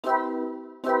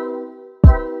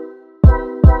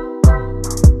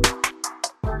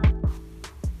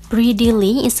Briddy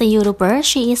Li is a YouTuber.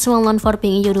 She is well known for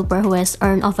being a YouTuber who has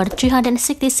earned over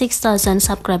 366,000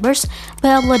 subscribers by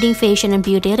uploading fashion and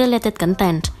beauty related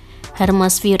content. Her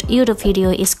most viewed YouTube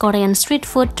video is Korean street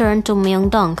food turned to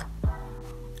Myeongdong.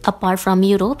 Apart from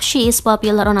YouTube, she is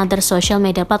popular on other social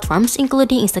media platforms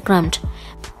including Instagram.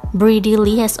 Briddy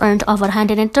Li has earned over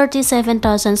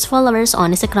 137,000 followers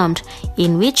on Instagram,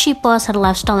 in which she posts her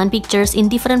lifestyle and pictures in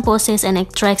different poses and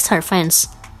attracts her fans.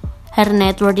 Her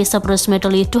net worth is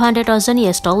approximately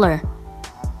 $200,000.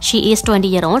 She is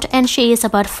 20-year-old and she is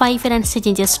about 5 feet and 6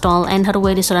 inches tall and her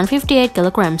weight is around 58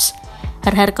 kilograms.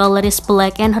 Her hair color is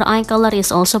black and her eye color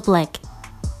is also black.